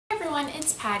everyone,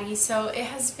 it's Patty. So it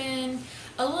has been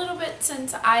a little bit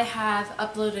since I have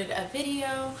uploaded a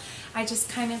video. I just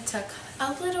kind of took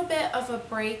a little bit of a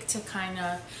break to kind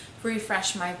of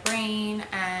refresh my brain,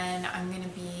 and I'm going to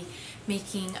be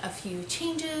making a few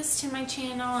changes to my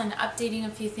channel and updating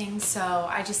a few things. So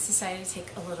I just decided to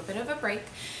take a little bit of a break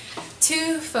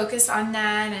to focus on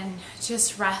that and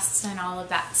just rest and all of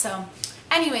that. So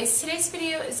anyways, today's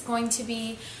video is going to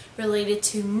be related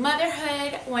to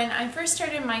motherhood. When I first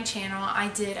started my channel, I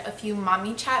did a few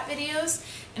mommy chat videos,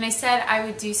 and I said I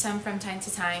would do some from time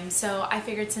to time. So I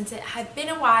figured since it had been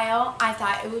a while, I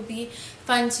thought it would be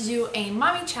fun to do a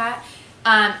mommy chat,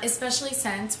 especially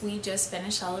since we just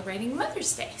finished celebrating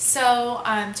Mother's Day. So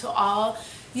to all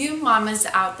you mamas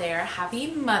out there, happy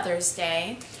Mother's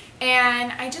Day.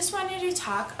 And I just wanted to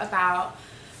talk about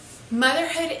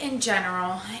motherhood in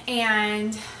general,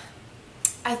 and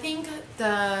I think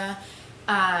the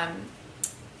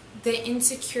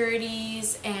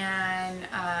insecurities and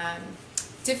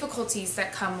difficulties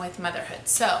that come with motherhood.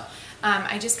 So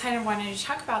I just kind of wanted to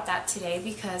talk about that today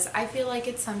because I feel like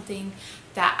it's something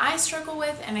that I struggle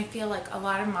with, and I feel like a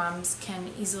lot of moms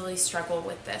can easily struggle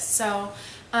with this. So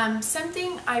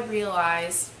something I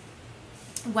realized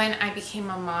when I became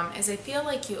a mom is I feel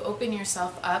like you open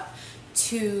yourself up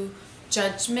to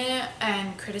judgment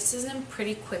and criticism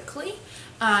pretty quickly.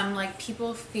 Like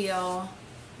people feel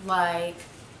like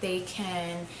they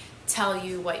can tell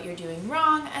you what you're doing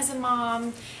wrong as a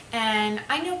mom, and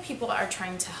I know people are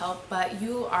trying to help, but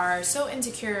you are so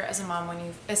insecure as a mom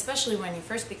especially when you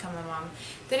first become a mom,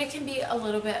 that it can be a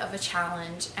little bit of a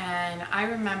challenge. And I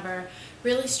remember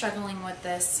really struggling with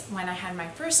this when I had my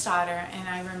first daughter, and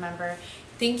I remember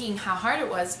thinking how hard it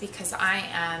was because I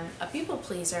am a people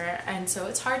pleaser, and so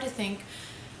it's hard to think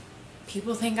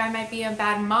people think I might be a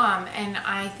bad mom. And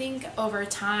I think over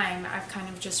time I've kind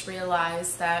of just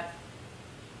realized that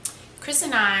Chris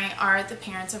and I are the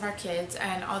parents of our kids,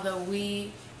 and although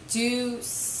we do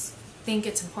think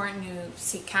it's important to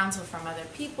seek counsel from other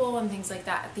people and things like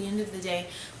that, at the end of the day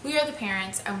we are the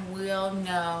parents and we'll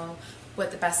know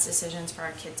what the best decisions for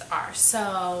our kids are.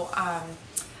 So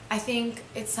I think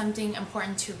it's something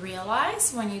important to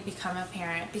realize when you become a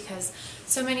parent, because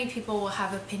so many people will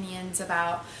have opinions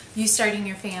about you starting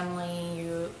your family.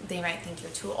 They might think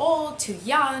you're too old, too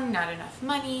young, not enough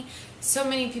money. So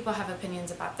many people have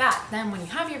opinions about that. Then when you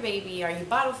have your baby, are you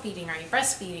bottle feeding? Are you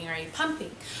breastfeeding? Are you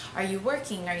pumping? Are you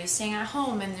working? Are you staying at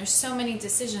home? And there's so many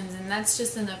decisions, and that's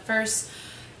just in the first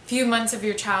few months of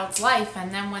your child's life.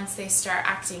 And then once they start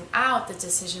acting out, the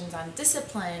decisions on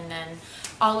discipline and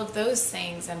all of those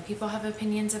things, and people have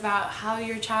opinions about how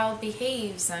your child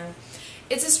behaves, and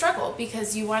it's a struggle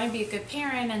because you want to be a good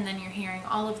parent, and then you're hearing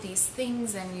all of these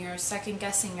things and you're second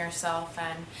guessing yourself.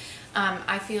 And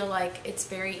I feel like it's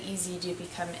very easy to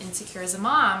become insecure as a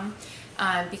mom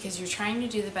because you're trying to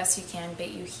do the best you can,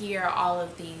 but you hear all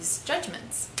of these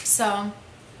judgments. So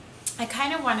I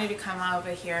kind of wanted to come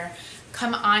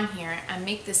on here and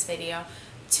make this video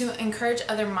to encourage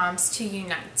other moms to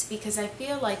unite, because I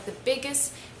feel like the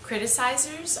biggest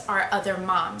criticizers are other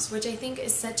moms, which I think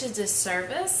is such a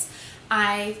disservice.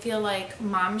 I feel like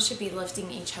moms should be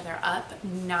lifting each other up,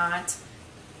 not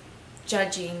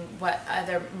judging what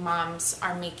other moms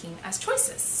are making as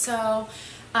choices. So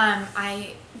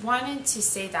I wanted to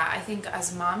say that I think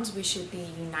as moms we should be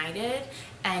united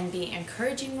and be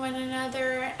encouraging one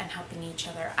another and helping each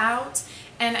other out.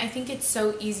 And I think it's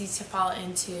so easy to fall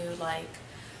into like,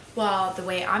 well, the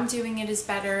way I'm doing it is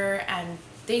better and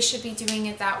they should be doing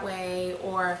it that way,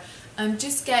 or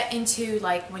just get into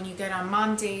like when you get on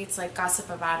mom dates, like gossip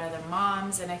about other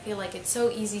moms. And I feel like it's so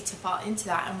easy to fall into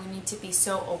that, and we need to be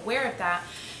so aware of that,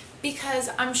 because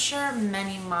I'm sure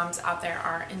many moms out there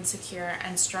are insecure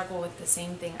and struggle with the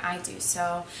same thing I do.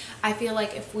 So I feel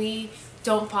like if we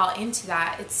don't fall into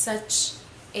that, it's such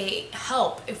a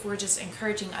help if we're just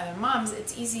encouraging other moms.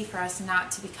 It's easy for us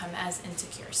not to become as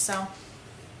insecure. So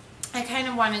I kind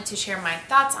of wanted to share my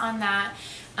thoughts on that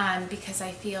because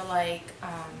I feel like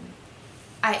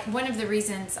one of the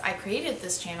reasons I created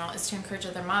this channel is to encourage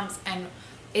other moms, and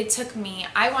it took me,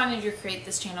 I wanted to create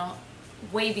this channel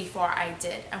way before I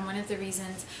did, and one of the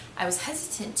reasons I was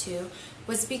hesitant to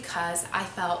was because I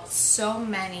felt so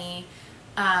many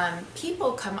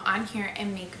people come on here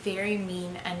and make very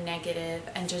mean and negative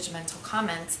and judgmental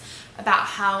comments about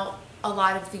how a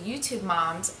lot of the YouTube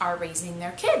moms are raising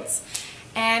their kids.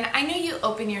 And I know you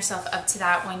open yourself up to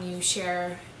that when you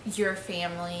share your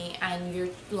family and your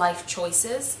life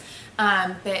choices,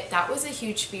 but that was a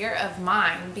huge fear of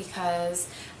mine, because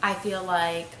I feel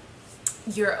like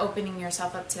you're opening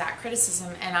yourself up to that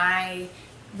criticism, and I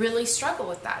really struggle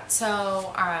with that.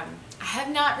 So I have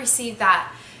not received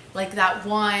that like that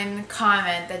one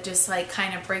comment that just like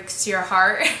kind of breaks your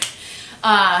heart,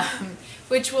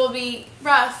 which will be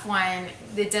rough when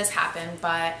it does happen.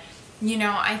 But you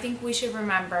know, I think we should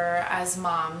remember as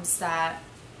moms that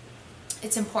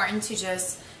it's important to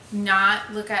just not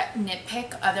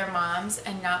nitpick other moms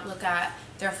and not look at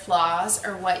their flaws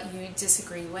or what you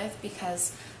disagree with,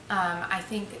 because I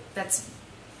think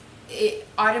it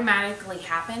automatically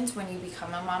happens when you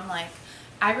become a mom. Like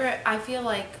I feel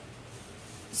like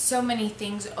so many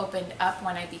things opened up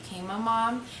when I became a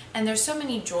mom, and there's so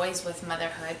many joys with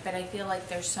motherhood, but I feel like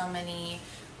there's so many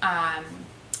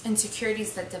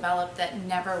insecurities that develop that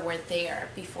never were there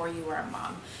before you were a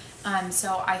mom.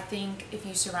 So I think if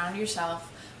you surround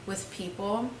yourself with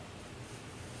people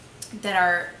that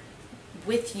are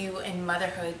with you in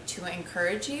motherhood to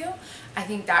encourage you, I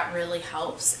think that really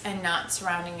helps, and not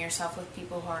surrounding yourself with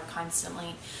people who are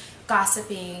constantly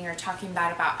gossiping or talking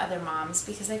bad about other moms,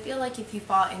 because I feel like if you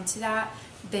fall into that,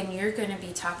 then you're going to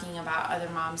be talking about other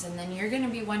moms, and then you're going to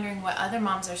be wondering what other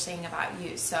moms are saying about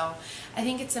you. So I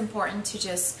think it's important to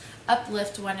just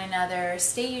uplift one another,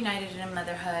 stay united in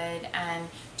motherhood, and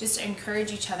just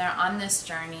encourage each other on this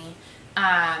journey.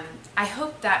 I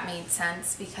hope that made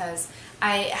sense, because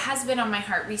it has been on my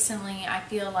heart recently. I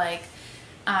feel like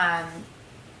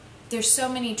there's so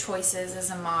many choices as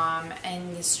a mom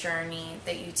in this journey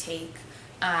that you take,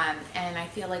 and I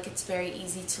feel like it's very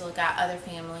easy to look at other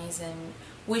families and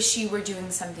wish you were doing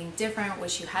something different,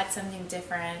 wish you had something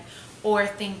different, or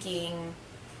thinking,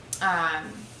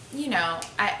 you know,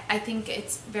 I think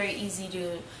it's very easy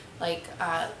to like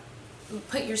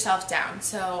put yourself down.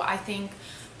 So I think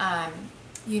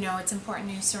you know, it's important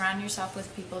to surround yourself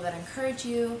with people that encourage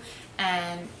you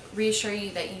and reassure you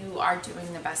that you are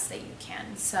doing the best that you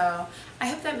can. So I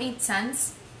hope that made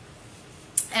sense,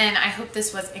 and I hope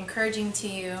this was encouraging to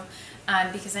you,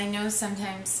 because I know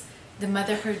sometimes the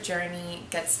motherhood journey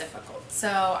gets difficult. So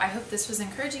I hope this was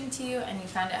encouraging to you and you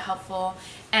found it helpful,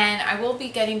 and I will be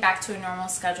getting back to a normal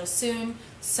schedule soon,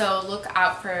 so look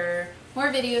out for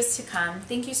more videos to come.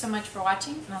 Thank you so much for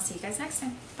watching, and I'll see you guys next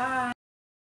time. Bye!